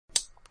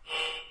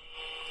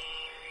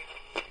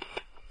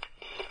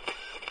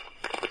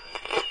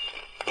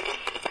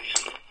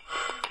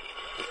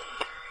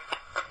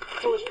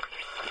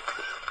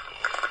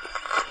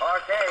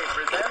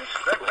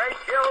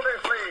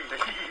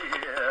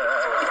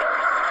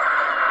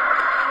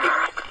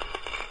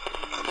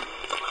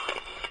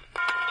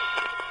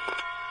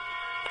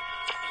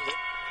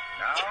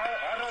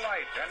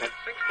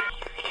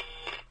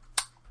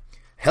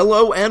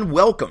Hello and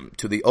welcome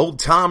to the Old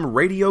Time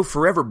Radio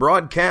Forever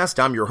broadcast.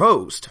 I'm your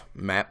host,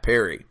 Matt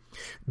Perry.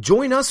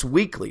 Join us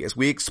weekly as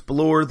we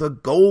explore the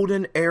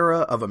golden era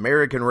of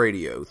American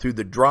radio through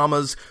the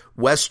dramas,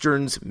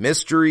 westerns,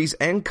 mysteries,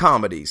 and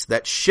comedies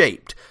that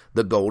shaped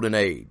the golden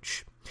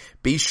age.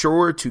 Be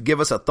sure to give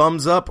us a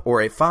thumbs up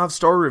or a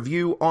 5-star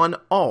review on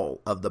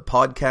all of the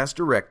podcast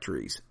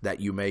directories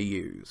that you may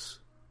use.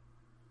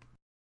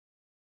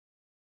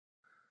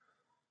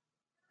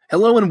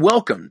 Hello and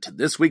welcome to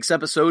this week's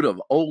episode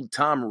of Old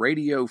Time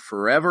Radio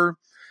Forever.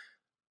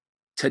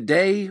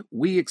 Today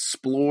we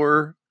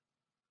explore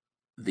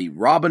the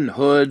Robin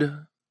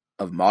Hood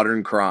of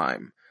modern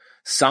crime,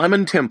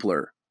 Simon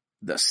Templar,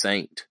 the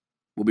Saint.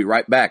 We'll be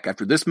right back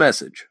after this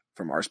message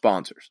from our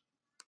sponsors.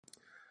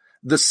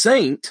 The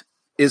Saint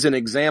is an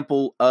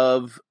example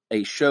of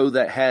a show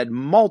that had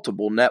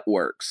multiple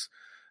networks,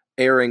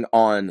 airing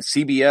on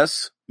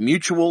CBS,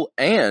 Mutual,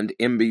 and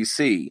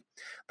NBC.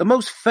 The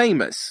most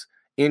famous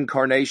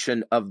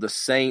incarnation of the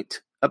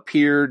Saint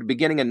appeared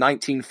beginning in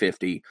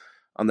 1950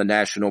 on the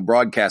National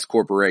Broadcast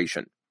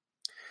Corporation.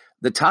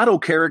 The title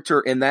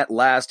character in that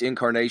last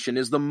incarnation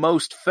is the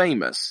most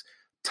famous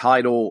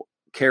title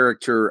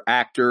character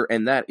actor,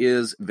 and that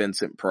is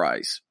Vincent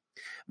Price.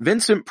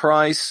 Vincent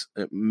Price,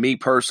 me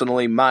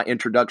personally, my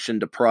introduction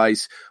to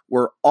Price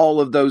were all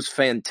of those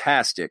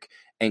fantastic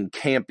and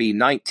campy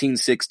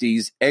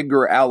 1960s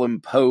Edgar Allan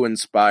Poe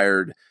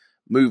inspired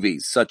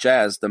movies such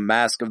as The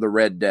Mask of the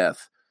Red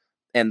Death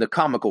and the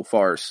comical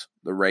farce,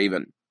 The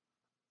Raven.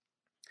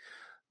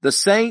 The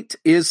Saint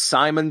is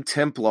Simon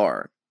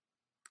Templar,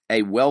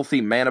 a wealthy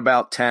man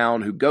about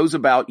town who goes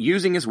about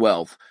using his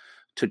wealth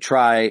to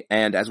try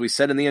and, as we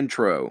said in the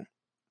intro,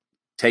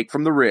 take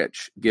from the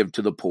rich, give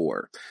to the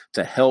poor,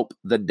 to help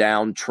the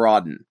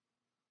downtrodden.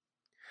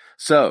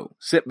 So,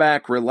 sit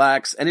back,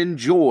 relax, and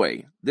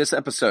enjoy this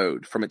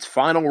episode from its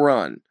final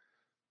run,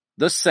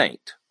 The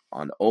Saint,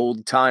 on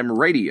Old Time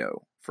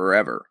Radio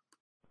Forever.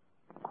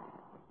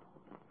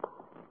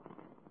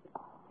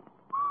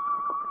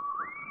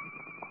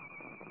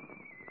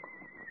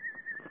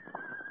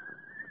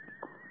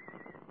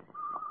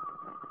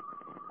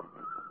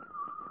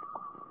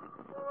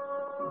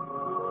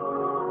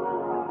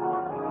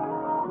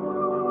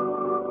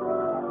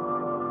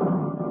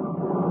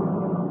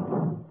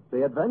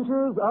 The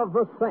Adventures of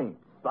the Saint,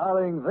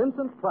 starring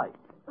Vincent Price.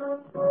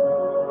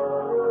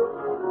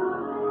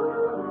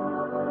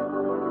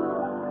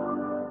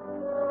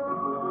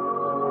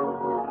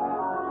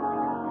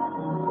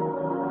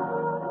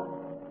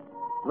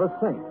 The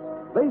Saint,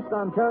 based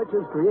on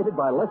characters created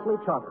by Leslie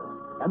Charteris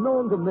and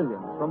known to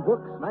millions from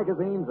books,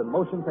 magazines, and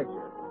motion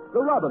pictures. The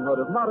Robin Hood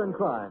of modern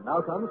crime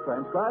now comes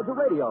transcribed to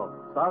radio,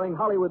 starring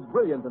Hollywood's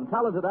brilliant and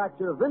talented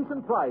actor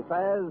Vincent Price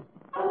as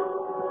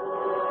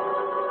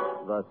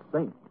the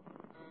Saint.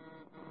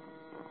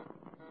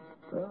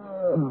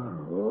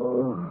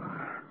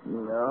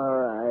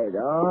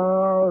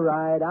 All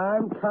right,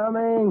 I'm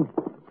coming.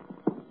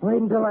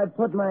 Wait until I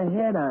put my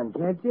head on,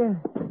 can't you?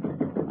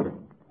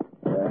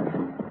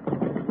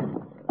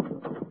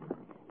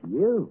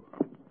 You?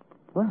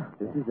 Well,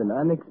 this is an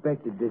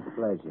unexpected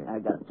displeasure. I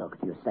gotta talk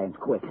to you, Saint,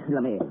 quick.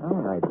 Let me in.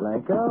 All right,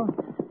 Blanco.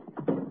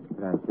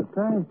 But I'm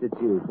surprised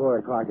at you. 4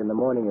 o'clock in the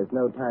morning is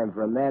no time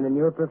for a man in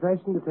your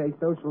profession to pay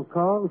social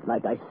calls.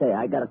 Like I say,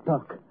 I gotta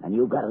talk, and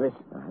you gotta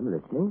listen. I'm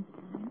listening.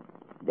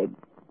 They've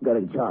got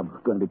a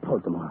job going to be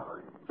told tomorrow.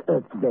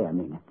 Today, I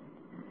mean.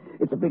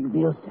 It's a big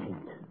deal, Saint.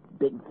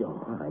 Big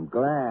deal. Oh, I'm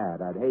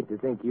glad. I'd hate to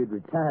think you'd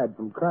retired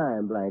from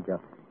crime, Blanco.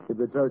 It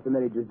would throw so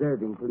many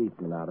deserving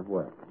policemen out of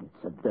work.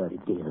 It's a dirty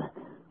deal.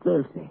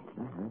 Filthy.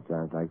 That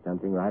sounds like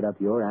something right up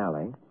your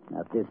alley.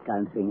 Now, this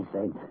kind of thing,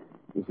 Saint.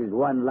 This is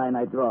one line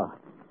I draw.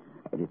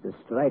 And it's a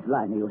straight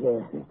line, you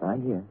hear? Yes, I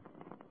hear.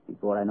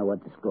 Before I know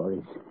what the score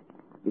is,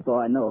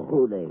 before I know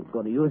who they're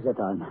going to use it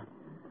on,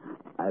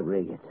 I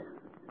rig it.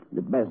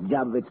 The best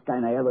job of its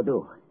kind I ever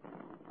do.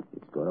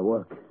 It's going to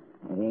work.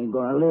 It ain't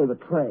going to leave a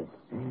trace.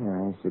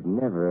 Yeah, I should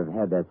never have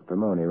had that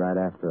spumoni right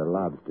after a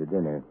lobster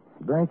dinner.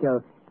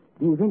 Blanco,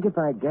 do you think if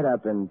I get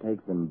up and take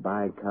some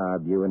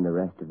bicarb, you and the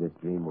rest of this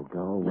dream will go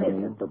away?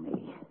 Listen to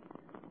me.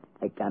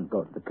 I can't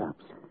go to the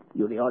cops.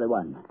 You're the only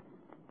one.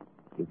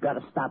 You got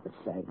to stop it,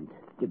 Saint.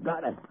 You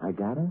got to. I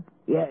gotta?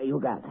 Yeah, you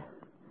got to.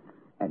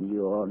 And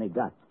you only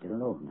got till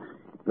noon.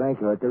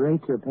 Blanco, at the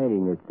rate you're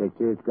painting this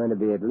picture, it's going to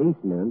be at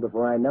least noon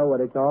before I know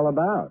what it's all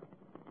about.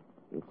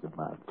 It's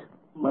about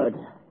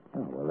murder.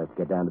 Oh, well, let's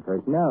get down to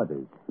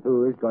personalities.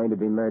 Who is going to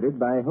be murdered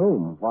by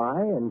whom, why,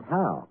 and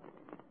how?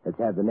 Let's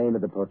have the name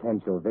of the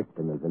potential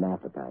victim as an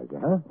appetizer,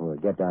 huh? We'll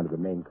get down to the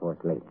main course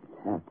later.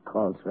 That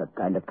calls for a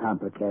kind of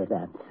complicated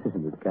answer.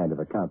 It's kind of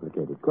a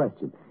complicated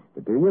question.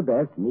 But do your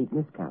best.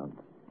 Neatness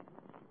counts.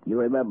 You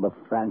remember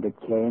Frank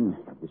Kane?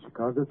 The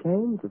Chicago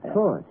Canes? Of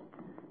course.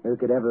 Who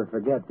could ever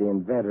forget the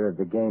inventor of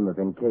the game of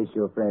encase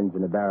your friends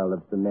in a barrel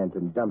of cement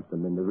and dump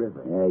them in the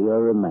river? Yeah, you'll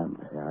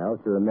remember. I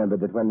also remember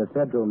that when the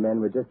federal men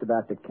were just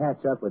about to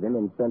catch up with him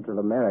in Central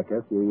America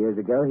a few years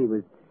ago, he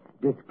was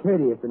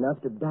discourteous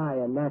enough to die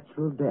a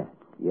natural death.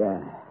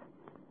 Yeah.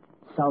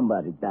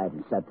 Somebody died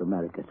in South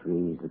America 3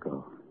 years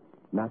ago.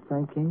 Not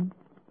Frank Kane?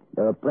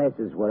 There are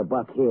places where a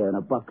buck here and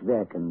a buck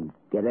there can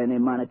get any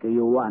moniker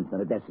you want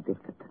on a death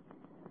certificate.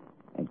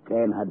 And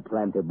Kane had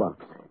plenty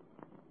bucks.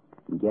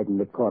 Getting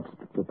the corpse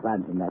to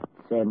plant in that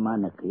same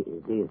moniker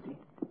is easy.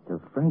 So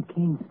Frank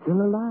Kane's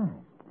still alive?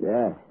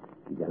 Yeah,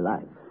 he's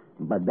alive.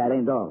 But that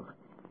ain't all.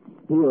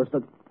 He used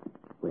to...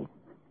 Wait.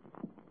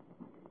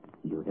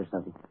 You hear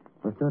something?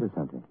 What sort of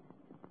something?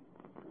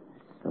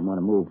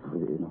 Someone move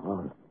in the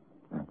hall.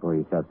 Pour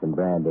yourself some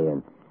brandy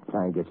and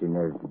try and get your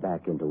nerves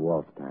back into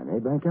waltz time, eh,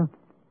 Blanco?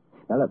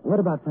 Now, look, what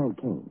about Frank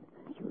Kane?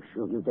 You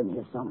sure you didn't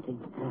hear something?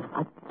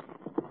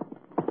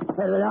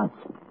 Turn it out.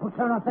 Oh,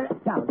 turn off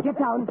it. Down. Get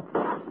down.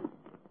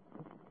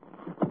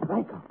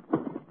 Blanco.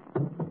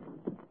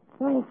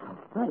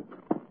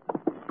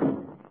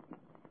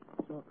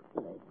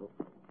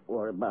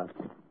 What about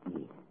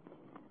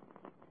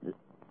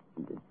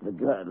the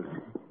girl?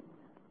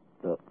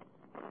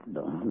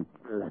 Don't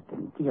let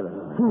them kill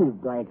her. Who,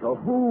 Blanco?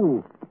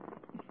 Who?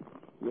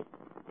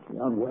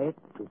 Young way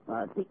to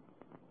party.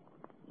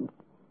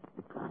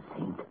 God,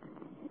 Saint.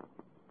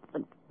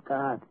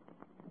 God,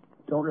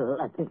 don't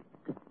let it.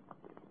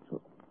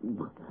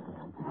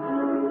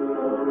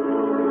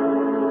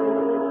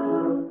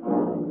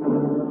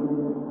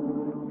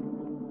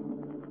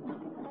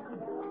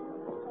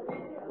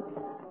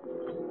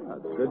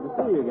 It's good to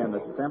see you again,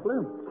 Mr.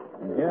 Templar.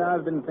 And here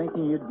I've been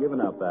thinking you'd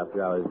given up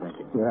after I was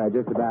drinking. Yeah, I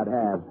just about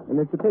have. And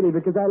it's a pity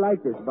because I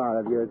like this bar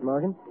of yours,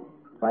 Morgan.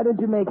 Why don't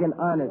you make an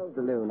honest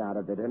saloon out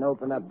of it and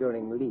open up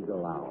during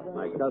legal hours?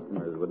 My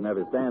customers would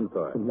never stand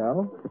for it.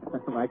 No?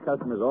 My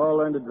customers all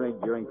learned to drink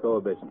during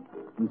Prohibition.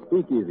 In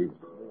speakeasies.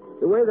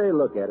 The way they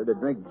look at it, a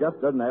drink just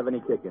doesn't have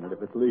any kick in it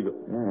if it's legal.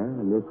 Yeah,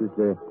 and this is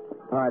the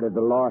part of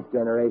the lost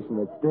generation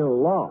that's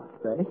still lost,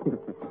 eh? Would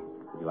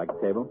you like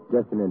a table?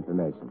 Just some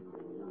information.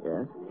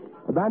 Yes?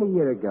 About a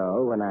year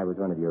ago, when I was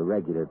one of your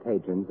regular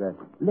patrons, a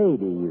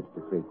lady used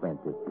to frequent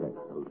this place.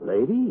 A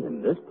lady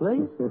in this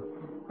place?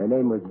 Her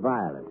name was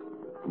Violet,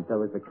 and so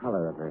was the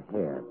color of her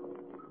hair.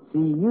 She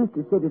used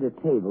to sit at a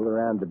table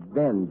around the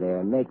bend there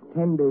and make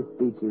tender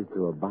speeches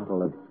to a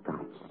bottle of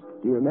scotch.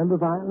 Do you remember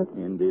Violet?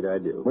 Indeed I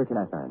do. Where can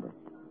I find her?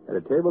 At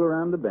a table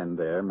around the bend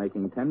there,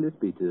 making tender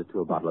speeches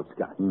to a bottle of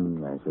scotch.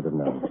 I should have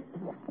known.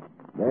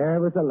 There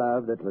was a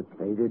love that was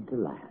fated to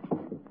last.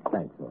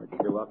 Thanks, Lord.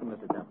 You're welcome,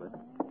 Mr. Templar.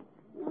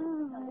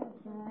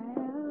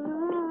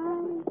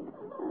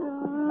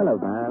 Hello,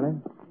 Violet.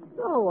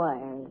 Go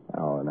away.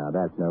 Oh, now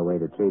that's no way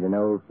to treat an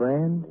old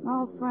friend.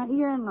 No friend.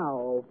 You're no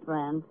old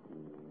friend.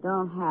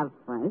 Don't have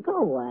friends. Go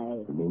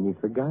away. You mean you've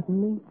forgotten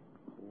me?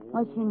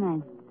 What's your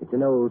name? It's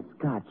an old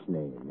Scotch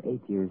name,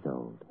 8 years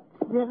old.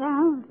 Sit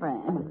down,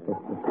 friend.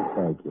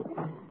 Thank you.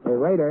 Hey,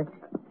 waiter.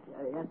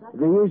 Yes, sir?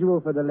 The usual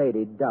for the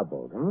lady,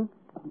 doubled, huh?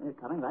 You're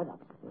coming right up.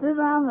 Sit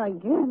down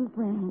again,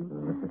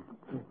 friend.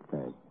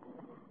 Thanks.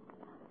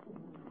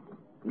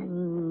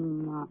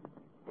 Mm.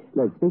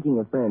 Look, speaking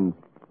of friends,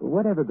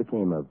 whatever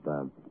became of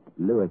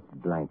Louis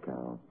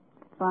Blanco?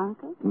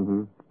 Blanco?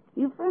 Mm-hmm.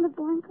 You friend of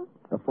Blanco?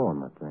 A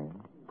former friend.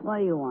 What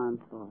do you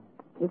want for?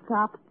 You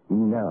cop?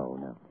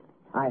 No.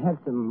 I have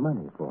some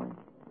money for him.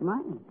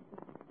 Money?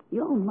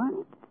 You owe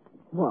money?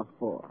 What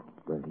for?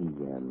 Well, he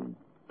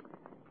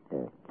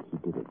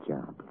did a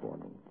job for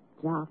me.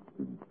 Job?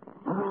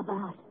 How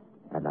about?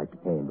 I'd like to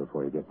pay him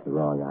before he gets the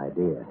wrong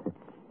idea.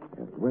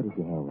 Where does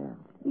he hang out?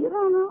 You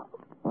don't know?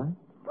 What?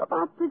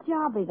 About the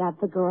job he got,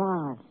 the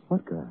garage.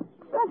 What garage?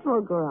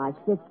 Central Garage,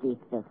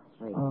 55th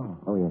Street.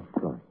 Oh, yes,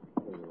 of course.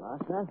 You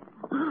lost us?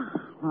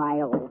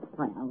 My old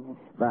friend.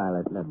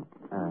 Violet, look,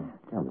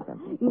 tell me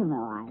something. You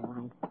know I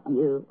like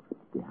you.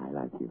 Yeah, I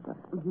like you,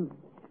 Violet.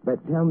 But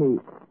tell me,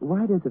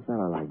 why does a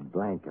fellow like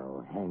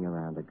Blanco hang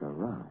around a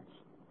garage?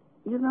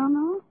 You don't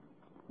know?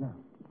 No.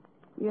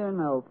 You're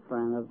no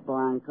friend of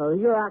Blanco.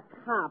 You're a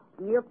cop.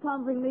 And you're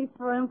pumping me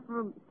for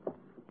him.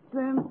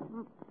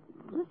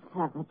 Let's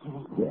have a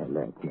drink. Yeah,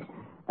 look.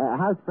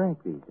 How's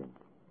Frank these days?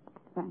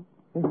 Frank?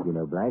 If you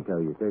know Blanco,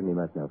 you certainly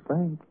must know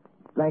Frank.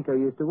 Blanco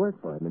used to work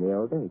for him in the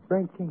old days.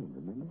 Frank Kane,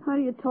 remember? How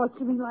do you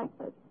torture me like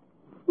this?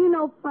 You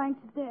know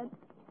Frank's dead.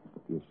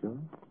 You sure?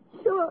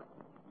 Sure.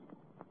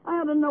 I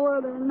ought to know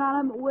whether or not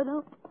I'm a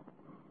widow.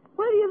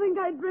 Why do you think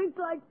I drink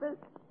like this?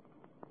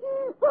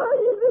 Why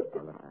do you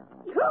think...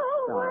 Go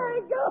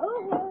away, go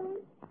away.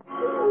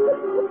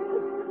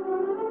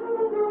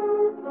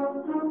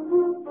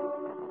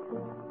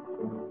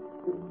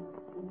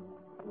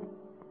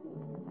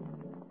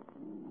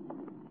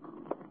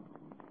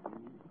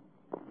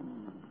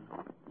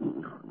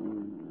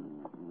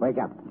 Wake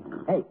up.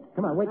 Hey,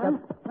 come on, wake up.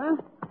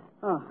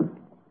 Huh?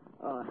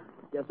 Oh,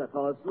 guess I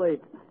fell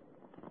asleep.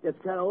 It's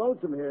kind of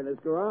lonesome here in this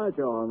garage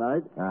all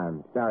night.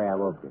 I'm sorry I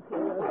woke you.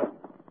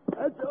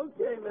 That's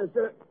okay,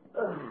 mister.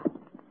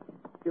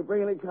 You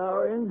bringing the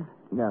car in?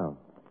 No.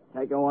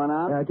 Taking one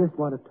out? I just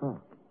want to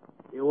talk.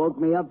 You woke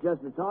me up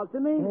just to talk to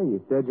me? Hey,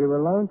 you said you were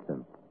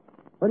lonesome.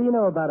 What do you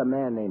know about a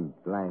man named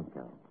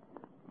Blanco?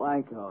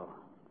 Blanco.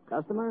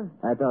 Customer?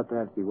 I thought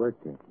perhaps he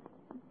worked here.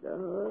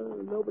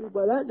 Nobody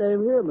by that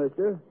name here,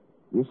 mister.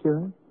 You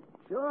sure?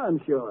 Sure,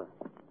 I'm sure.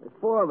 There's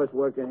 4 of us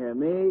working here.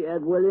 Me,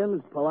 Ed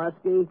Williams,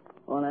 Pulaski,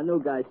 and that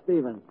new guy,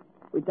 Stevens.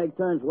 We take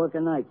turns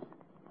working nights.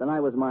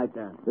 Tonight was my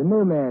turn. The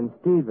new man,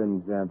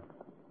 Stevens,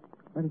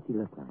 what does he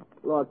look like?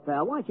 Look,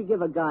 pal, why don't you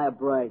give a guy a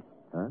break?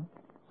 Huh?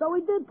 So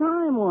he did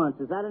time once.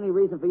 Is that any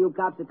reason for you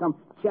cops to come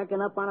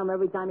checking up on him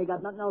every time he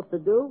got nothing else to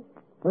do?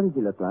 What does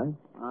he look like?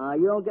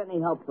 You don't get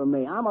any help from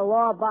me. I'm a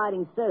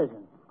law-abiding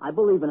citizen. I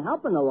believe in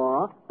helping the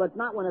law, but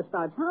not when it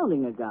starts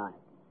hounding a guy.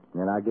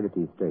 And I'll give it to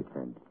you straight,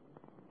 friend.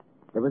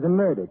 There was a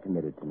murder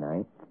committed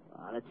tonight.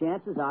 The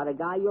chances are the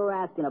guy you're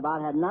asking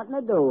about had nothing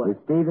to do with If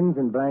it. Stevens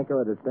and Blanco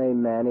are the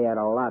same man, he had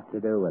a lot to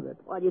do with it.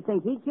 What, you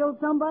think he killed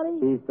somebody?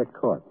 He's the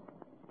corpse.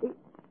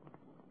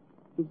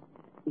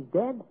 He's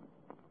dead?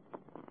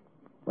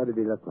 What did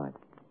he look like?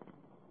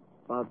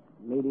 About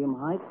medium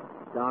height,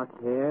 dark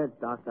hair,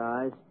 dark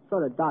eyes,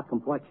 sort of dark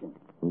complexion.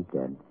 He's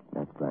dead.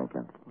 That's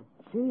Blanco.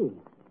 Gee.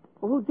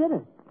 Well, who did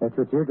it? That's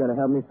what you're going to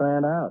help me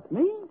find out.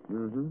 Me?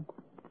 Mm-hmm.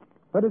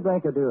 What does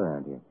Blanco do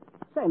around here?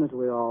 Same as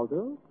we all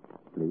do.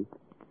 Sleep.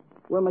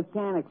 We're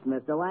mechanics,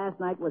 mister. Last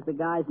night was the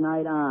guy's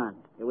night on.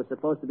 It was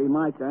supposed to be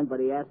my turn, but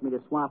he asked me to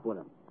swap with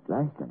him.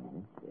 Last night, eh?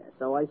 Yeah,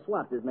 so I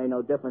swapped. It made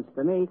no difference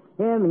to me.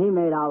 He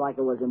made out like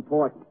it was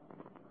important.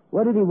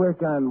 What did he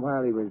work on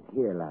while he was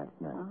here last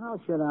night? Now,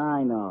 how should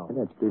I know?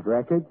 Let's keep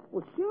records.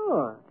 Well,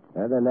 sure.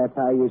 Well, then that's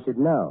how you should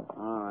know.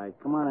 All right,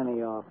 come on in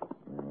the office.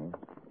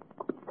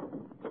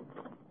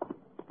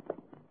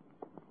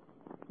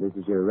 This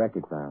is your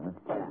record file,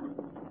 huh? Yeah.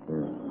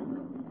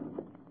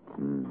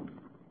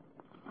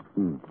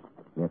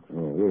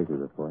 Here's the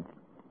report.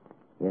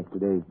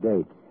 Yesterday's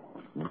date.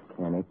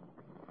 Mechanic,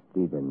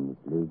 Stevens.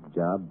 Lose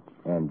job,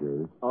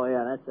 Andrews. Oh,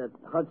 yeah, that's that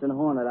Hudson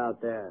Hornet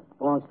out there.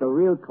 Belongs to a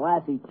real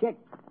classy chick.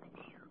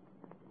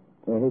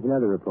 Here's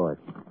another report.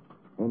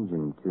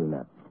 Engine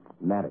tune-up.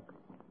 Maddox.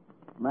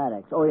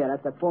 Maddox. Oh, yeah,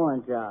 that's a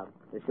foreign job.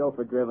 The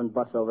chauffeur-driven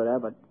bus over there,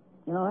 but,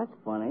 that's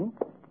funny.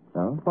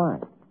 Oh, why?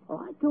 Oh,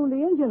 I tuned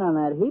the engine on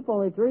that heap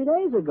only 3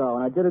 days ago,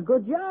 and I did a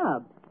good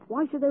job.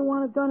 Why should they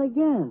want it done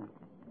again?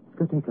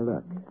 Let's go take a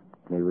look.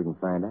 Maybe we can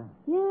find out.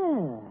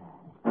 Yeah.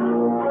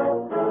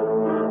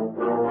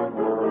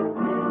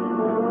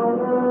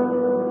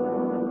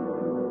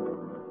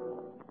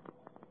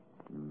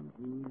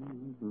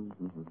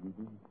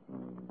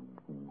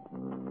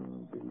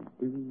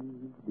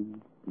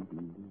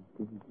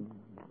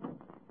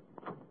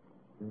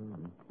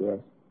 Yes?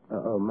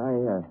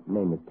 My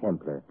name is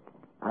Templar.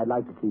 I'd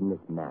like to see Miss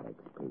Maddox,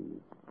 please.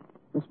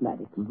 Miss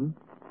Maddox? Mm-hmm.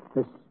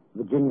 Miss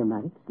Virginia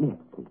Maddox? Yes,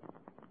 please.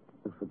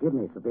 Well, forgive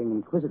me for being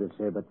inquisitive,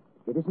 sir, but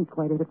it isn't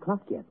quite 8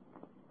 o'clock yet.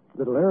 A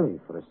little early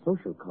for a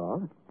social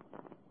call.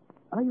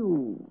 Are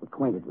you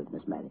acquainted with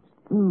Miss Maddox?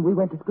 We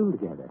went to school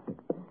together.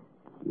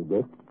 You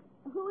did?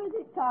 Who is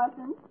it,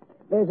 Carson?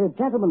 There's a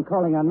gentleman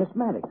calling on Miss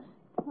Maddox.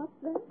 What's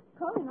that?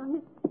 Calling on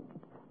Miss...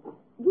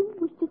 You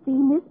wish to see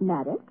Miss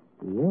Maddox?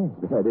 Yes,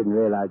 but I didn't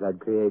realize I'd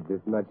create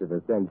this much of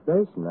a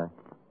sensation. I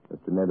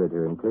must remember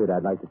to include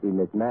I'd like to see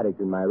Miss Maddox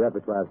in my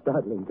repertoire of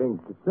startling things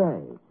to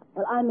say.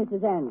 Well, I'm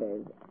Mrs.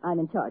 Anders. I'm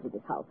in charge of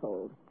this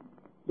household.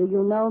 Do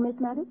you know Miss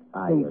Maddox?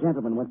 The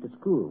gentleman went to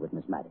school with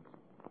Miss Maddox.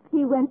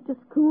 He went to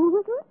school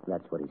with her?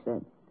 That's what he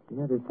said.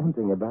 There's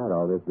something about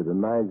all this that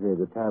reminds me of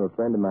the time a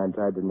friend of mine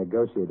tried to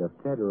negotiate a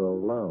federal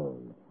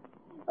loan.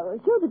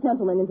 Show the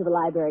gentleman into the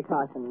library,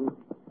 Carson.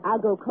 I'll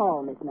go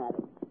call Miss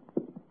Maddox.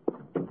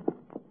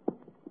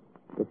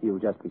 If you'll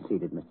just be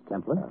seated, Mr.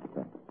 Templar.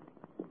 Okay.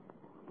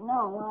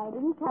 No, I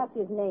didn't catch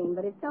his name,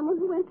 but it's someone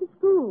who went to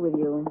school with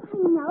you. I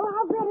know.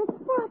 I'll bet it's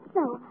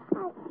Fatso.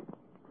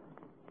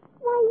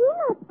 Why, you're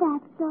not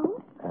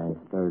Fatso. I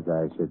suppose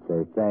I should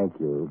say thank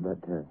you, but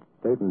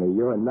certainly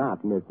you're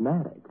not Miss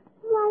Maddox.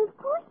 Why, of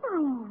course I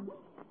am.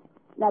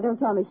 Now, don't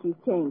tell me she's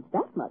changed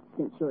that much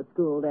since your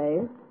school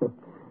days.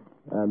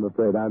 I'm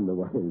afraid I'm the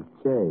one who's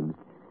changed.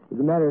 As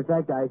a matter of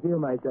fact, I feel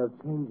myself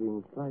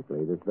changing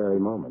slightly this very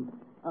moment.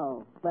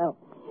 Oh, well,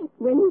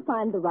 when you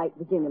find the right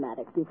Virginia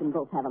Maddox, you can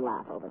both have a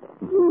laugh over this.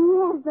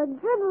 Yes, a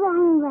good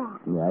long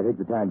laugh. Yeah, I think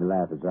the time to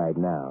laugh is right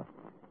now.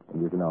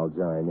 And you can all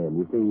join in.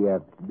 You see,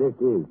 this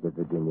is the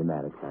Virginia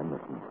Maddox I'm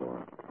looking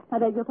for. I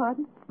beg your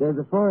pardon? There's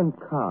a foreign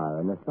car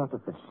in a sort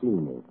of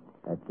Fashini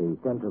at the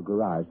central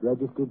garage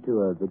registered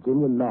to a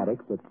Virginia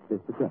Maddox at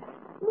this address.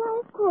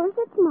 Why, of course,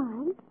 it's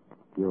mine.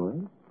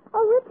 Yours?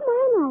 Oh, it's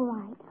mine, all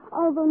right.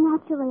 Although,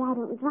 naturally, I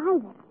don't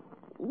drive it.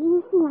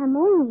 You see, I'm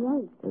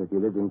only 8. And if you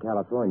lived in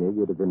California,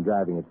 you'd have been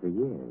driving it for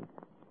years.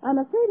 I'm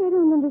afraid I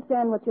don't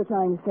understand what you're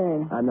trying to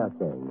say. I'm not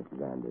saying,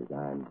 Mrs. Anders.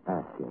 I'm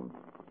asking.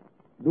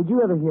 Did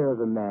you ever hear of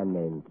a man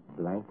named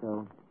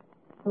Blanco?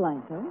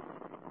 Blanco?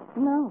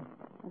 No,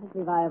 I don't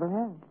believe I ever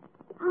have.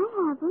 I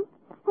haven't.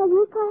 Have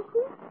you,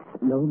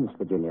 Carson? No, Miss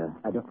Virginia,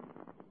 I don't...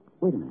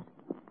 Wait a minute.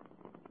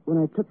 When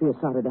I took the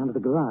Asada down to the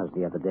garage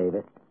the other day,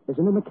 there's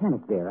a new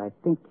mechanic there. I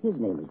think his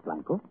name is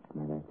Blanco.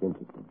 Now, that's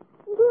interesting.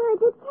 You're a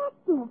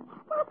detective.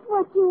 That's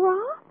what you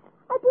are.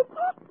 A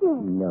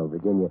detective. No,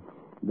 Virginia.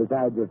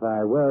 Besides, if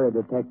I were a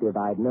detective,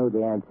 I'd know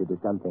the answer to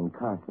something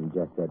Carson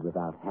just said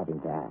without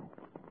having to ask.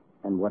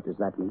 And what does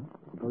that mean?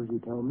 Suppose you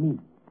tell me.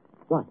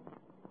 What?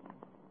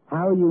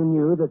 How you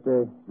knew that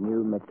the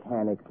new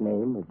mechanic's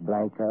name was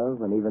Blanco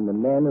when even the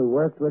men who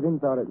worked with him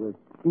thought it was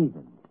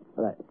Stevens?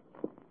 Well,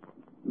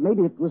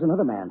 maybe it was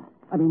another man.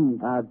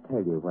 I'll tell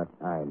you what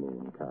I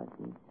mean,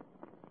 Carson.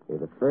 You're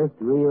the first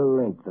real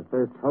link, the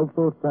first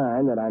hopeful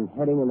sign that I'm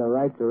heading in the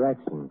right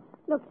direction.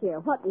 Look here,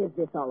 what is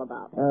this all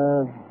about?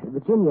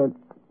 Virginia,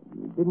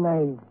 didn't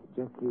I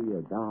just hear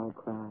your doll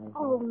cry?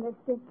 Oh,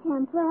 Mr.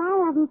 Templar,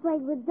 I haven't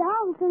played with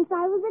dolls since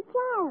I was a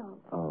child.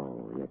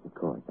 Oh, yes, of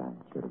course. I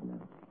should have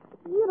known.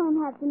 You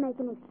don't have to make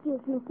an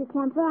excuse, Mr.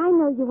 Templar. I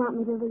know you want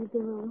me to leave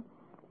the room.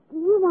 Do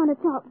you want to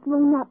talk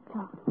grown-up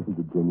talk?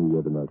 Virginia,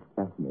 you're the most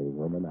fascinating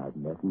woman I've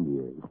met in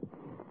years.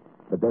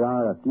 But there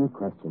are a few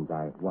questions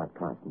I want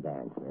Carson to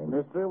answer.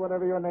 Mister,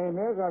 whatever your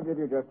name is, I'll give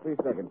you just 3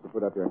 seconds to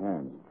put up your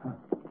hands.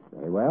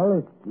 Very well,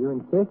 if you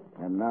insist.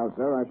 And now,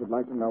 sir, I should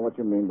like to know what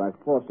you mean by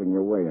forcing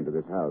your way into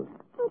this house.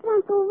 But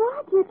Uncle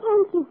Roger,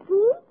 can't you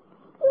see?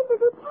 He's a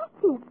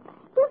detective,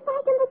 just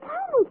like in the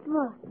comic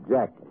book.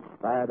 Exactly.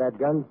 Fire that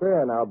gun,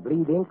 sir, and I'll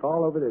bleed ink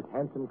all over this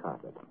handsome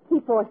carpet.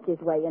 He forced his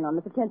way in on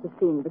the pretense of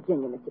seeing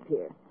Virginia, Mr.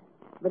 Pierce.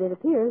 But it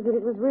appears that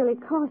it was really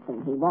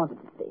Carson he wanted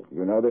to see.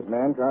 You know this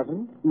man,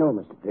 Carson? No,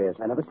 Mr. Pierce.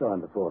 I never saw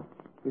him before.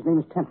 His name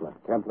is Templar.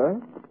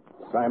 Templar?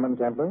 Simon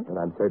Templar? Well,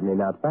 I'm certainly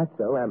not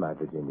fatso, am I,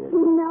 Virginia?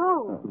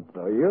 No.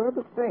 So you're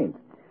the saint.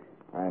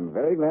 I'm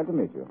very glad to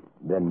meet you.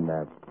 Then,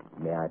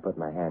 may I put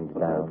my hands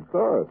down? Of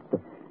course.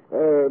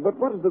 But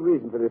what is the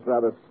reason for this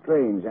rather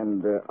strange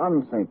and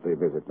unsaintly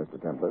visit,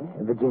 Mr. Templar?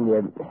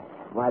 Virginia,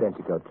 why don't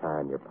you go try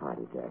on your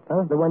party dress?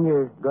 Huh? The one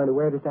you're going to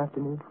wear this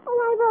afternoon? Oh,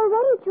 I've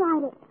already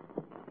tried it.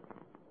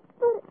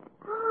 But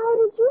how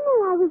did you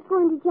know I was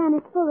going to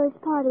Janice Fuller's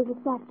party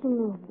this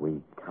afternoon? We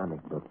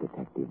comic book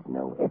detectives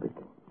know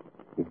everything.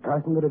 Is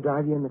Carson going to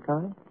drive you in the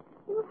car?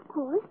 Well, of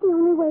course, the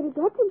only way to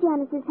get to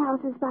Janice's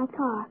house is by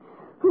car.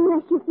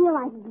 Unless you feel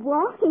like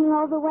walking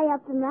all the way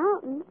up the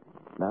mountain.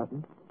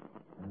 Mountain?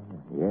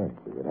 Yes,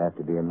 it would have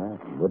to be a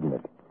mountain, wouldn't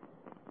it?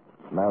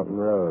 Mountain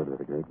road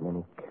with a great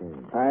many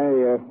curves.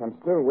 I'm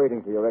still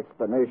waiting for your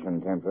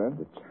explanation, Templar.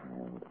 The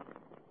child.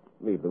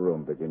 Leave the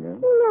room, Virginia.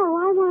 No,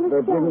 I want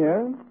to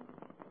Virginia? stay.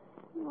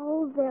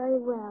 Oh, very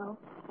well.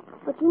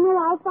 But you know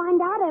I'll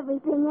find out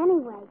everything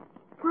anyway.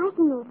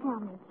 Carson will tell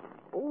me.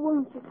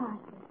 Won't you,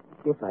 Carson?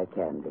 If I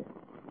can, dear.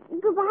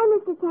 Goodbye,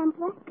 Mr.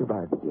 Templar.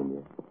 Goodbye,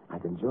 Virginia.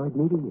 I've enjoyed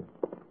meeting you.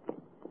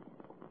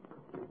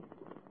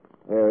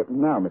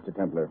 Now, Mr.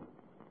 Templar,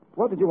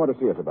 what did you want to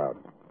see us about?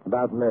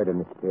 About murder,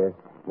 Mr. Pierce.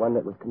 One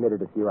that was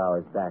committed a few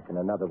hours back and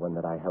another one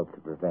that I helped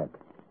to prevent.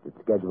 It's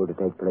scheduled to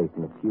take place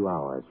in a few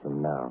hours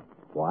from now.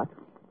 What?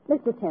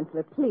 Mr.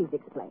 Templar, please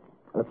explain.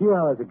 Well, a few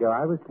hours ago,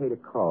 I was paid a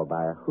call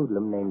by a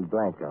hoodlum named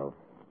Blanco.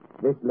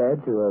 This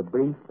led to a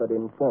brief but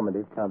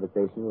informative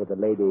conversation with a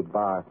lady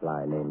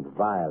barfly named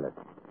Violet,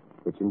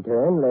 which in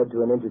turn led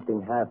to an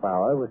interesting half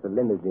hour with a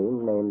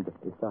limousine named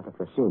Isata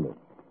Frashini.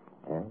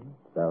 And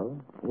so,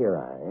 here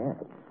I am.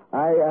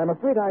 I'm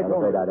afraid I I'm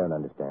afraid I don't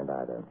understand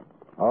either.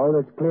 All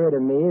that's clear to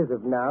me as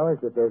of now is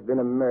that there's been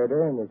a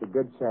murder, and there's a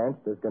good chance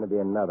there's going to be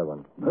another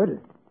one. Murder?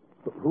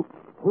 Who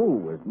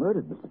was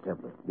murdered, Mr.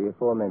 Templar? The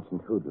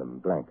aforementioned hoodlum,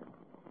 Blanco.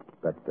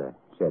 But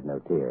shed no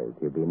tears.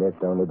 He'll be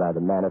missed only by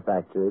the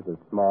manufacturers of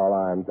small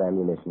arms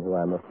ammunition, who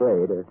I'm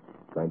afraid are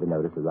going to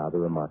notice a rather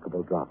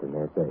remarkable drop in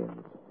their sales.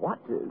 What?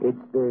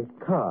 It's the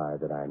car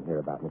that I'm here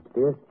about, Mr.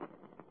 Pierce.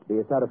 The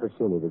Isata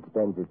Frashini that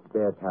spends its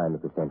spare time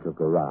at the central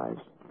garage.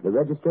 The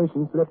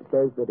registration slip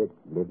says that it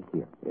lives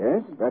here.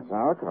 Yes, that's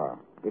our car.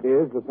 It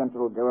is the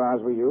central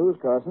garage we use,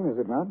 Carson, is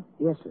it not?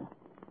 Yes, sir.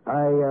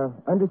 I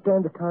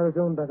understand the car is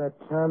owned by that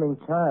charming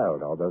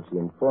child, although she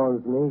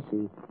informs me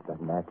she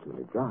doesn't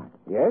actually drive.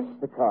 Yes,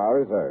 the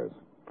car is ours.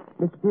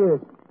 Mr.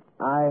 Pierce,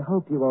 I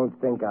hope you won't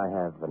think I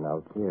have an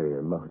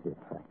ulterior motive.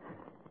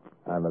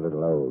 I'm a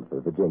little old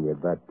for Virginia,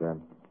 but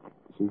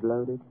she's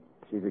loaded.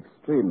 She's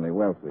extremely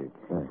wealthy.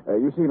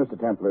 You see, Mr.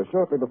 Templar,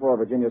 shortly before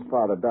Virginia's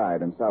father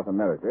died in South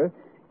America,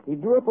 he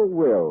drew up a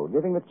will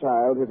giving the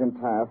child his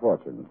entire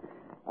fortune.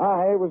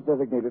 I was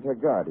designated her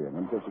guardian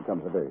until she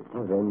comes of age.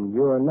 Oh, then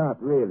you're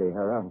not really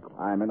her uncle.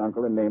 I'm an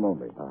uncle in name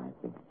only. Oh, I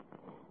see.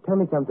 Tell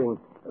me something.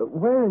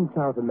 Where in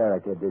South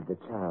America did the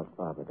child's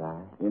father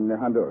die? In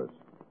Honduras.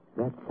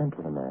 That's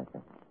Central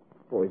America.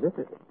 Oh, is it?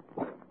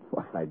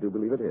 Well, I do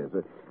believe it is.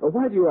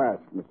 Why do you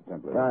ask, Mr.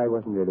 Templar? I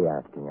wasn't really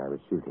asking. I was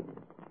shooting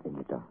in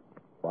the dark.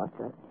 What's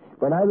that?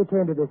 When I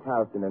return to this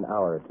house in an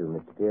hour or two,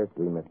 Mr. Pierce,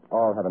 we must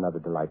all have another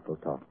delightful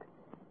talk.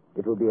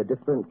 It will be a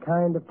different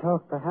kind of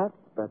talk, perhaps,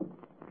 but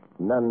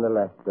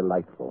nonetheless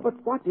delightful.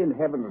 But what in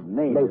heaven's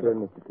name? Later,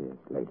 Mr. Pierce,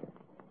 later.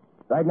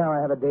 Right now I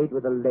have a date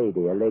with a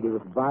lady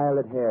with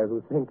violet hair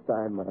who thinks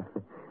I'm a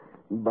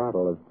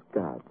bottle of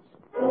scotch.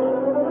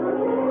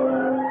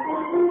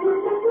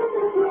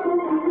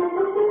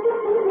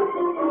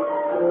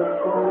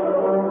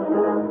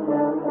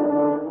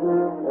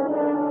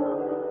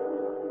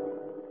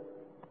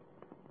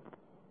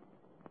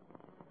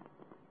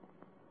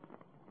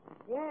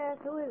 Yes,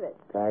 who is it?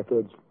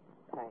 Package.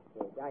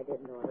 Package. I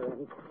didn't order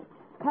any.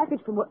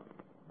 Package from what?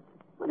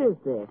 What is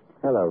this?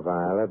 Hello,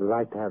 Violet. I'd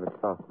like to have a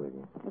talk with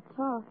you. A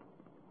talk.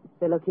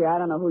 Hey, look here, I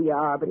don't know who you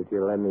are, but... If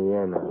you let me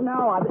in...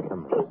 No, I...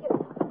 Come on.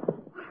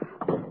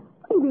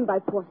 What do you mean by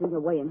forcing your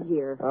way in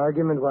here?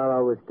 Argument, while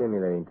always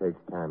stimulating, takes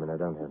time, and I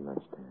don't have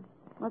much time.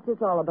 What's this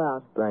all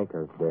about?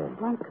 Blanco's dead.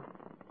 Blanco.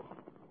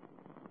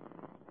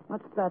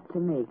 What's that to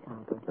me,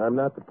 Copper? I'm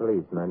not the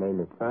police. My name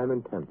is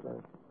Simon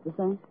Templar. The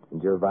same?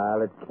 And you're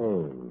Violet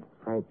Kane,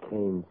 Frank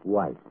Kane's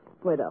wife.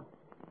 Widow.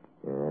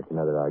 Yeah, that's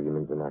another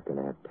argument we're not going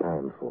to have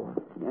time for.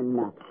 You're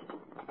nuts.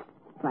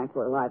 If Frank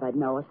were alive, I'd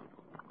know it.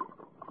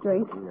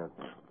 Drink? No.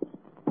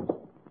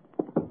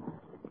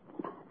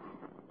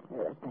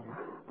 There, that's better.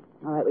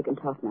 All right, we can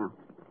talk now.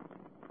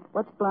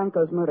 What's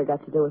Blanco's murder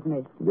got to do with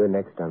me? You're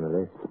next on the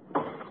list.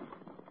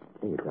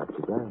 Hey, you dropped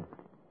your glass.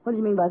 What do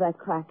you mean by that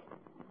crack?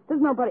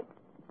 There's nobody...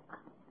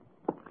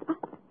 I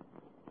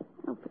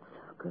don't feel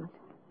so good.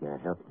 May I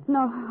help you? No,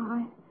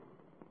 I...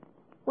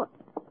 What?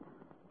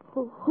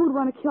 Who'd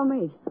want to kill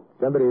me?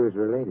 Somebody who's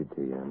related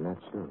to you. I'm not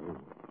sure who.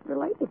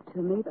 Related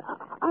to me? But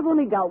I've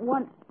only got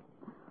one...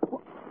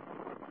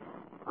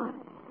 I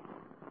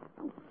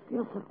don't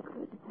feel so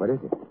good. What is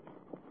it?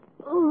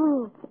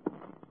 Oh,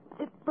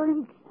 it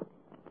burns.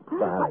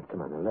 Violet,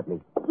 come on, now let me...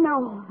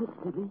 No,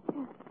 listen to me.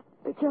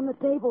 Picture on the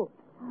table.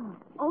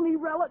 Only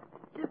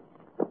relative.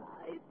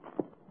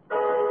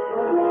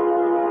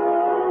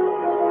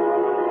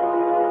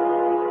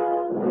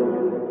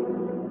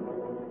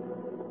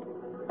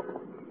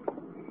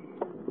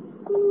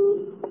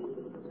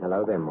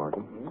 Hello there,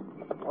 Morgan.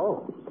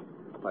 Oh.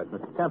 Why, it's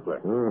Mr. Templar.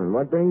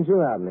 What brings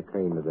you out in the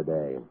cream of the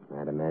day?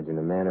 I'd imagine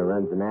a man who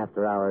runs an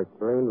after-hours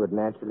saloon would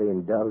naturally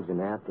indulge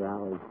in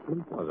after-hours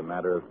sleep. Well, as a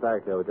matter of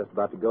fact, I was just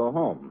about to go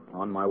home,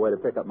 on my way to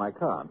pick up my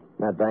car.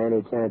 Not by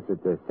any chance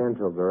at the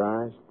central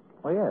garage?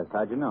 Oh, yes.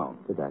 How'd you know?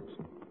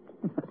 Deduction.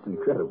 That's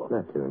incredible.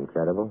 Not too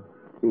incredible.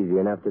 It's easy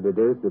enough to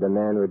deduce that a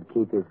man would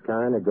keep his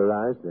car in a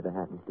garage that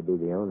happens to be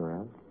the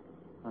owner of.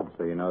 Oh,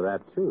 so you know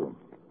that, too.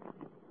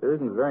 There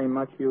isn't very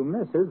much you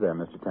miss, is there,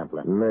 Mr.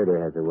 Templar?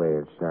 Murder has a way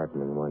of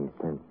sharpening one's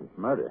senses.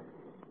 Murder?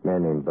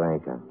 Man named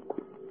Blanco.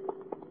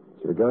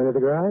 Should we go into the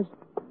garage?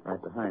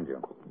 Right behind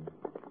you.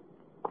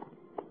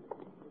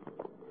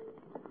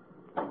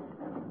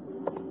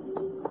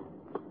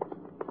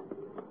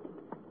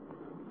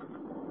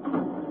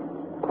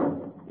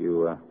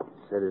 You,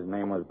 said his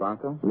name was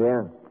Blanco?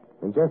 Yeah.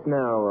 And just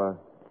now,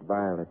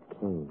 Violet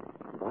Kane.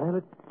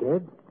 Violet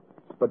dead?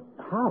 But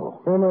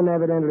how? Someone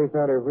evidently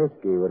thought her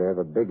whiskey would have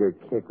a bigger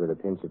kick with a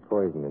pinch of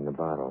poison in the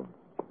bottle.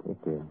 It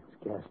did.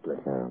 It's ghastly.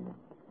 Terrible.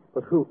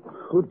 But who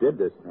did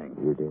this thing?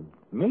 You did.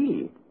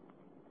 Me?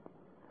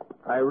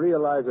 I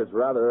realize it's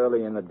rather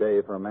early in the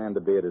day for a man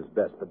to be at his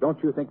best, but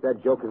don't you think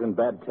that joke is in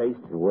bad taste?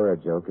 If it were a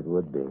joke, it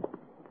would be.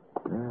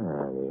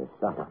 The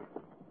Asata.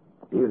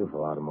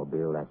 Beautiful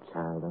automobile that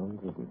child owns,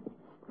 isn't it?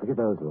 Look at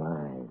those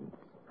lines.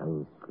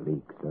 So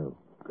sleek, so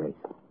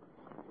graceful.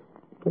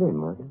 Get in,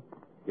 Morgan.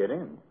 Get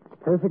in.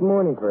 Perfect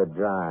morning for a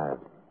drive.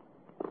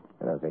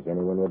 I don't think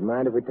anyone would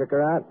mind if we took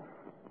her out.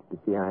 You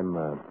see, I'm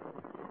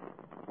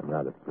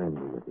rather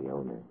friendly with the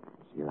owner.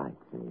 She likes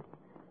me.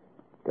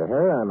 To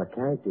her, I'm a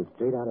character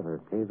straight out of her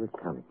favorite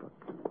comic book.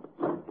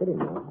 Get in,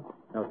 Morgan.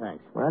 No,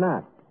 thanks. Why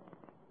not?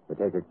 We'll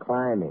take her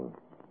climbing.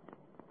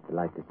 I'd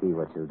like to see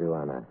what she'll do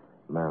on a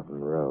mountain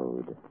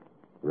road.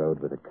 Road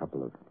with a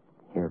couple of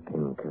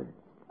hairpin curves.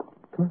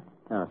 Come on.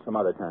 No, some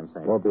other time,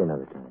 Saint. Won't be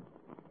another time.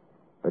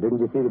 But didn't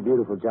you see the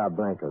beautiful job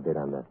Blanco did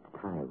on the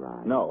tie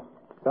rod? No.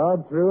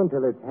 Sawed through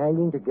until it's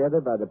hanging together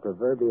by the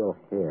proverbial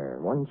hair.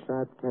 One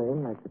sharp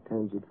turn, like the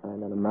turns you'd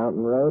find on a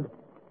mountain road,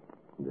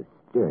 and the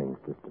steering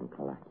system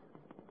collapses.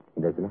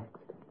 And there's an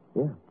accident.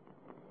 Yeah.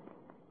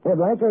 Yeah,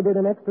 Blanco did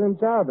an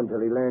excellent job until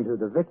he learned who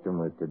the victim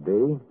was to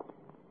be.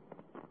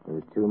 It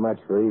was too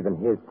much for even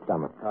his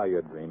stomach. Oh,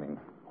 you're dreaming.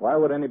 Why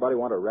would anybody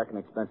want to wreck an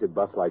expensive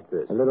bus like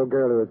this? A little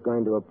girl who was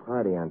going to a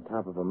party on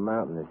top of a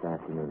mountain this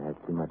afternoon has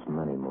too much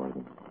money,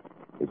 Morgan.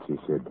 If she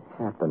should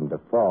happen to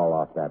fall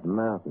off that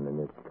mountain in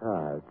this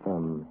car,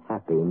 some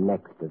happy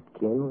next of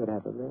kin would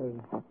have a very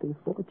happy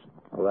fortune.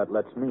 Well, that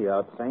lets me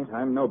out, Saint.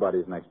 I'm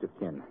nobody's next of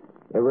kin.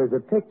 There was a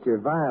picture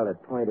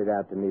Violet pointed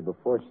out to me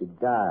before she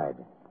died.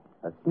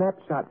 A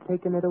snapshot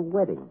taken at a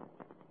wedding.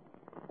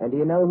 And do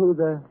you know who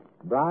the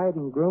bride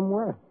and groom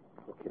were?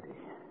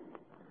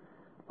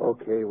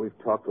 Okay, we've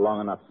talked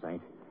long enough,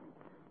 Saint.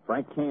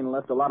 Frank Kane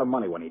left a lot of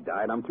money when he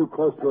died. I'm too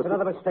close to it.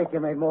 Another mistake you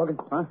made, Morgan.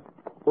 Huh?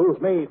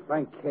 Who's me,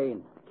 Frank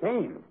Kane?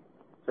 Kane?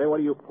 Say, what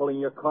are you pulling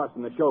your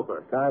Carson, the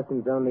chauffeur?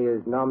 Carson's only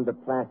his nom de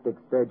plastic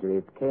surgery.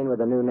 It's Kane with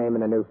a new name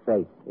and a new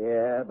face.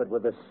 Yeah, but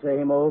with the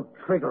same old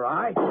trigger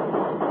eye.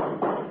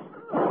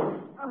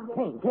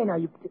 Kane, are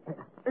you...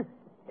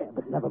 Yeah,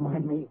 but never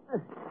mind me.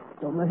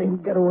 Don't let him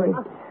get away.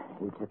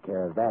 You took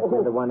care of that.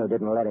 You're the one who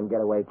didn't let him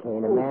get away,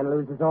 Kane. A man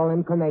loses all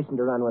inclination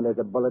to run when there's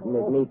a bullet in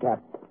his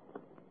kneecap.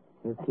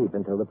 He'll keep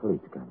until the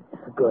police come.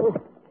 Good.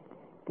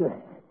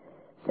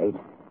 Saint,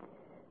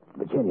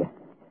 Virginia,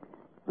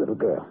 little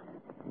girl.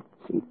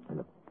 See,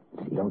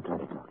 don't try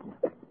to talk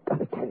now.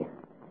 Gotta tell you.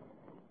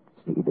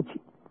 See that she...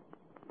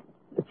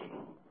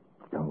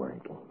 Don't worry,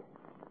 Kane.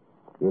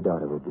 Your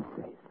daughter will be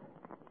safe.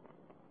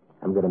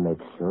 I'm going to make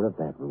sure of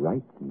that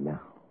right now.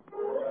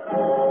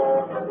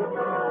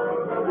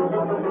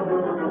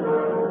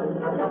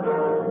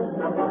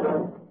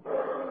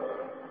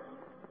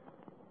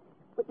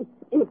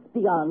 It's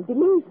beyond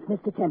belief,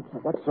 Mr.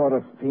 Templar. What sort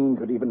of fiend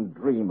could even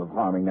dream of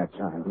harming that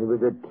child? It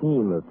was a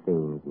team of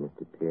fiends,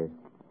 Mr. Pierce.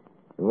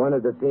 And one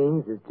of the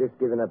fiends has just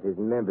given up his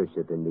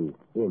membership in the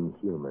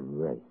inhuman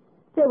race.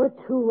 There were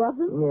two of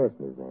them? Yes,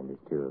 Miss Anders,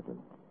 two of them.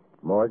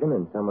 Morgan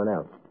and someone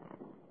else.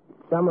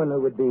 Someone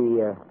who would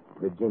be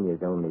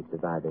Virginia's only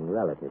surviving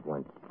relative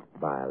once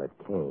Violet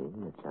Kane,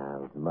 the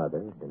child's mother,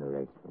 had been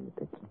erased from the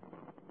picture.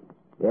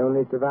 The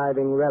only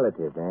surviving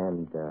relative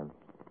and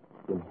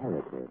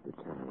inheritor of the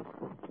child's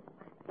fortune.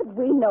 But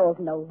we know of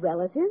no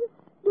relatives,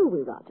 do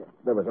we, Roger?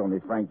 There was only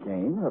Frank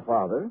Kane, her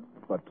father,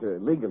 but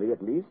legally,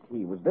 at least,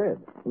 he was dead.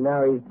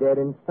 Now he's dead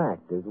in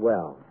fact as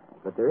well.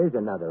 But there is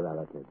another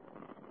relative.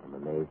 I'm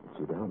amazed that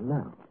you don't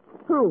know.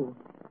 Who?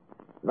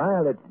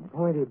 Violet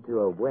pointed to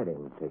a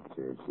wedding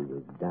picture as she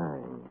was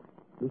dying.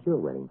 It was your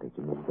wedding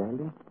picture, Miss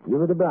Anders. You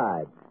were the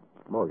bride.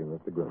 Morgan was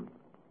the groom.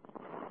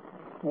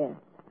 Yes.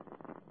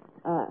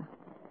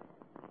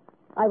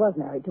 I was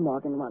married to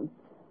Morgan once.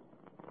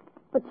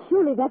 But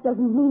surely that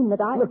doesn't mean that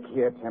I... Look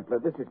here, Templar,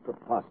 this is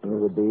preposterous. It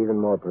would be even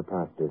more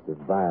preposterous if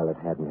Violet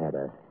hadn't had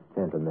a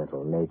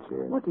sentimental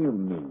nature. What do you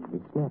mean?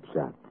 The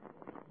snapshot.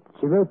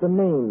 She wrote the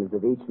names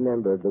of each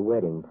member of the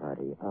wedding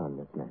party on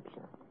the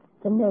snapshot.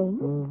 The name?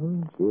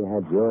 Mm-hmm. She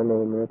had your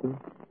name written.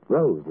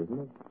 Rose, isn't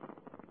it?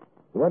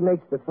 What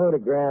makes the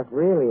photograph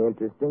really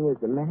interesting is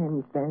the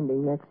man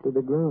standing next to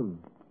the groom.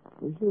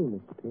 It was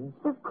you, Mr. Pierce.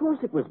 Of course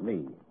it was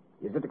me.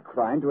 Is it a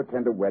crime to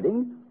attend a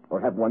wedding or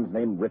have one's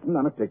name written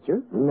on a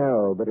picture?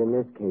 No, but in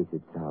this case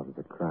it solves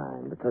a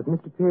crime. Because,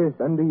 Mr. Pierce,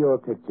 under your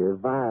picture,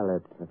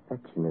 Violet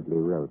affectionately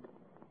wrote,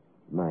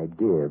 "My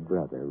dear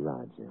brother,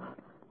 Roger."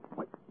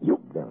 What? You?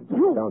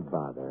 Don't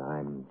bother.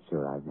 I'm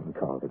sure I've been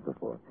called it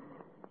before.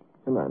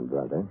 Come on,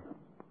 brother.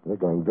 We're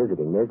going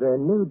visiting. There's a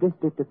new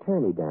district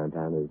attorney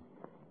downtown who's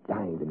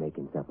dying to make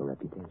himself a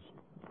reputation.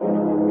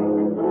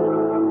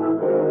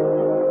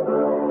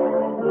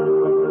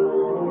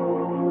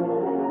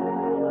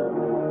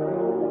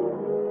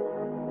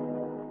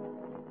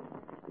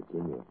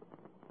 Virginia,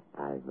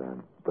 I've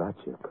brought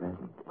you a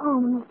present. Oh,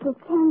 Mr.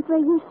 Templar,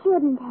 you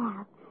shouldn't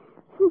have.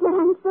 But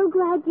I'm so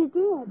glad you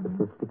did.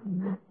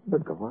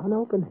 But go on,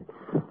 open it.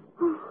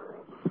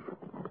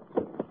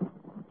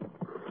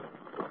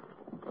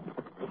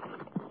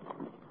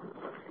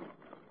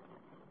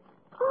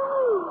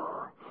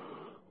 Oh,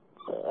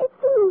 it's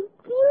the most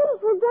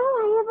beautiful doll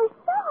I ever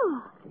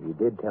saw. You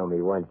did tell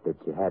me once that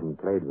you hadn't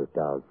played with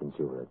dolls since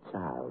you were a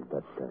child,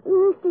 but...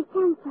 Mr.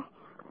 Templar,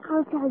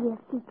 I'll tell you a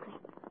secret.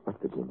 What,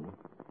 Virginia?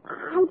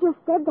 I just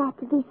said that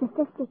to be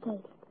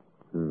sophisticated.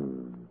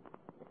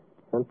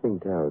 Something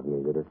tells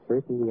me that a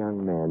certain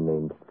young man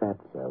named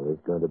Fatso is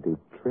going to be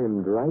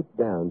trimmed right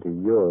down to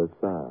your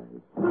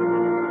size.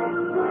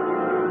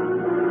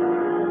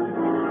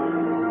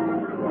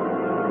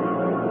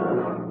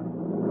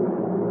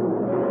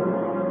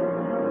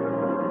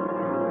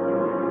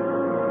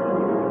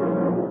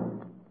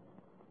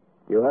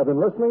 You have been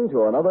listening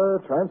to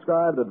another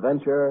transcribed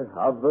adventure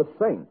of the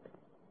Saint,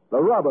 the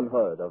Robin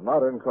Hood of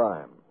modern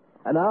crime.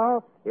 And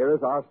now, here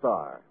is our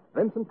star,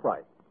 Vincent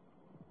Price.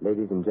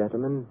 Ladies and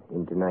gentlemen,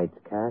 in tonight's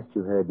cast,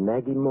 you heard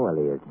Maggie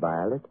Morley as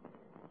Violet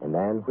and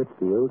Anne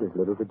Whitfield as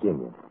Little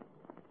Virginia.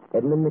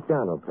 Edmund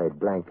McDonald played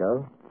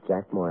Blanco,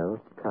 Jack Moyles,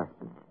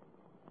 Carson.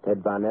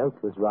 Ted Von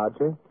Eltz was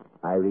Roger,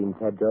 Irene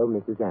Tedrow,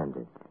 Mrs.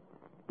 Anders.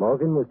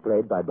 Morgan was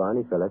played by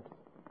Barney Phillips,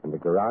 and the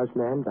Garage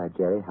Man by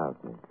Jerry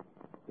Hausner.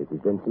 This is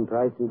Vincent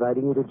Price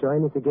inviting you to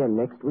join us again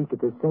next week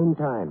at the same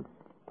time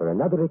for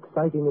another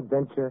exciting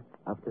adventure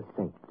of the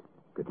Saint.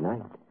 Good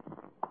night.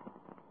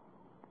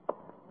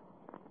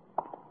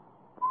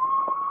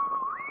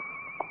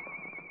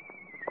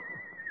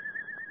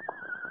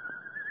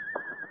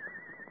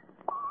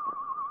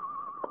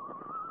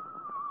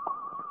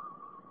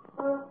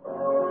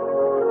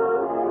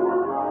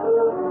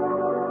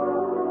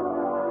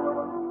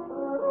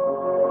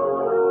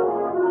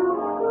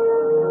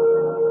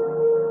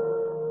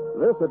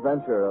 This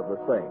adventure of the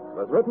Saint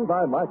was written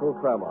by Michael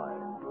Cramoy.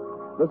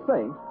 The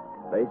Saint,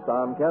 based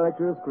on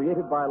characters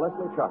created by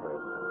Leslie Charters,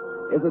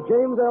 is a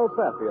James L.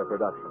 Safier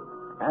production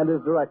and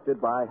is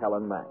directed by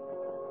Helen Mack.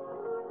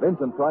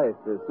 Vincent Price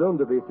is soon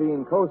to be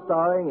seen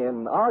co-starring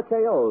in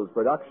RKO's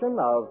production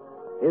of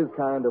His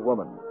Kind of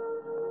Woman.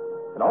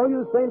 And all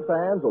you Saint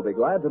fans will be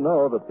glad to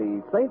know that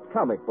the Saint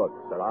comic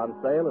books are on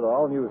sale at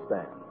all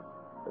newsstands.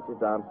 This is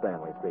Don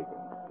Stanley speaking.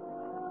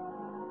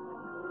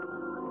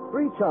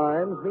 3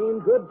 chimes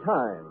mean good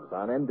times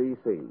on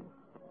NBC.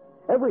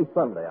 Every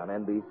Sunday on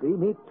NBC,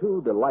 meet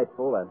 2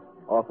 delightful and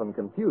often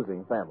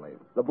confusing families,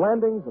 the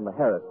Blandings and the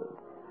Harrises.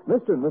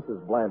 Mr. and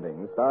Mrs.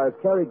 Blanding stars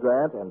Cary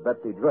Grant and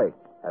Betsy Drake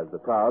as the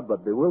proud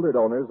but bewildered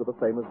owners of the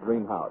famous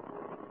Dream House.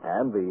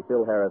 And the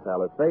Phil Harris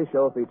Alice Faye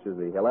show features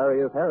the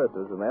hilarious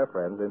Harrises and their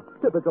friends in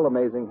typical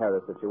amazing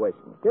Harris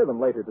situations. Hear them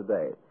later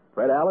today.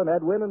 Fred Allen,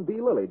 Edwin, and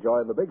Bea Lilly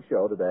join the big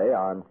show today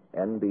on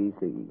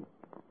NBC.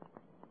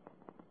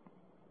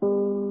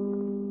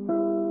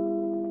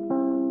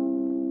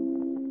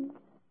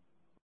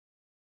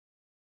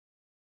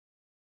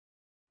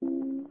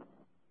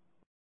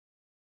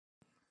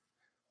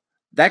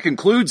 That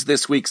concludes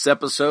this week's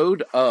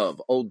episode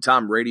of Old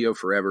Time Radio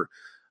Forever.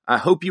 I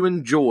hope you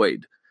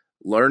enjoyed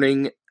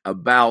learning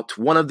about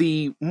one of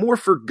the more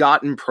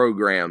forgotten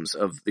programs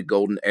of the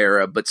golden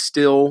era, but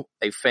still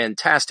a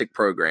fantastic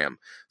program,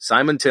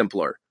 Simon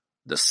Templar,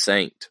 The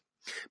Saint.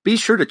 Be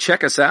sure to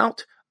check us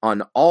out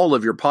on all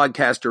of your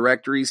podcast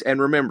directories, and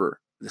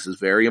remember, this is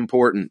very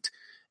important,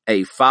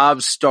 a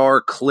 5-star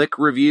click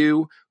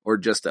review or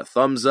just a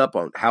thumbs up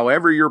on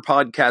however your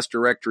podcast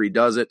directory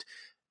does it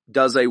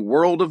does a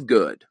world of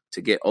good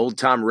to get Old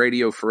Time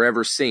Radio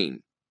Forever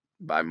seen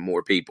by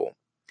more people.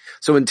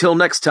 So until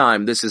next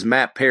time, this is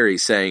Matt Perry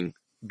saying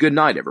good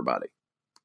night, everybody.